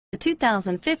The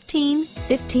 2015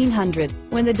 1500.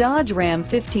 When the Dodge Ram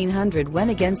 1500 went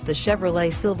against the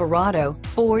Chevrolet Silverado,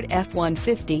 Ford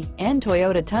F-150, and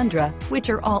Toyota Tundra, which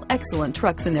are all excellent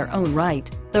trucks in their own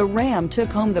right, the Ram took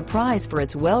home the prize for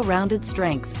its well-rounded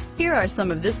strengths. Here are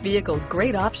some of this vehicle's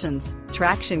great options: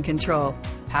 traction control,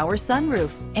 power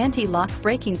sunroof, anti-lock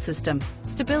braking system,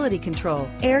 stability control,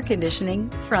 air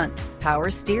conditioning, front,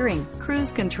 power steering,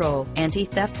 cruise control,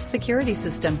 anti-theft security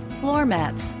system, floor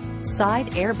mats, side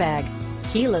airbag,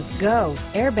 keyless go,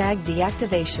 airbag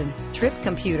deactivation, trip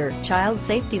computer, child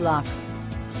safety locks,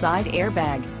 side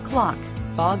airbag, clock,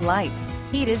 fog lights,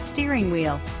 heated steering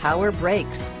wheel, power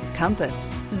brakes, compass.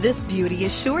 This beauty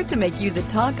is sure to make you the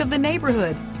talk of the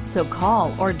neighborhood. So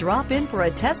call or drop in for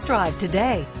a test drive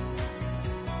today.